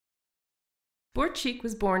SportsChic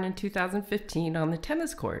was born in 2015 on the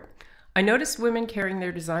tennis court. I noticed women carrying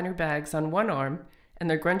their designer bags on one arm and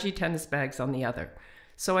their grungy tennis bags on the other.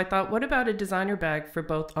 So I thought, what about a designer bag for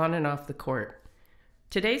both on and off the court?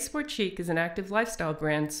 Today, SportsChic is an active lifestyle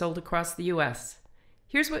brand sold across the U.S.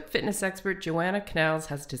 Here's what fitness expert Joana Canals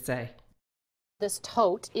has to say. This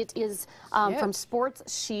tote, it is from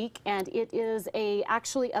SportsChic, and it is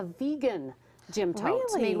actually a vegan gym tote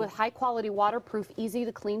made with high quality, waterproof, easy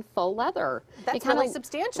to clean faux leather. That's really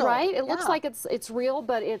substantial, right? It looks like it's real,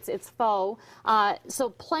 but it's faux.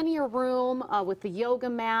 So plenty of room with the yoga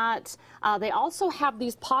mat. They also have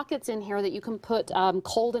these pockets in here that you can put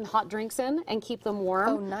cold and hot drinks in and keep them warm.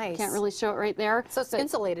 Oh, nice. Can't really show it right there. So it's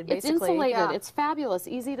insulated, basically. It's insulated. It's fabulous,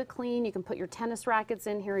 easy to clean. You can put your tennis rackets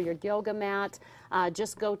in here, your yoga mat.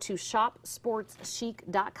 Just go to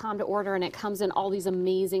shopsportschic.com to order, and it comes in all these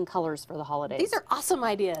amazing colors for the holidays. These are awesome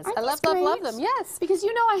ideas. I love them. Yes. Because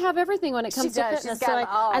you know I have everything when it comes to fitness. So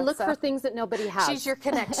I look for things that nobody has. She's your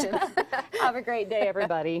connection. Have a great day,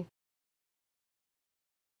 everybody.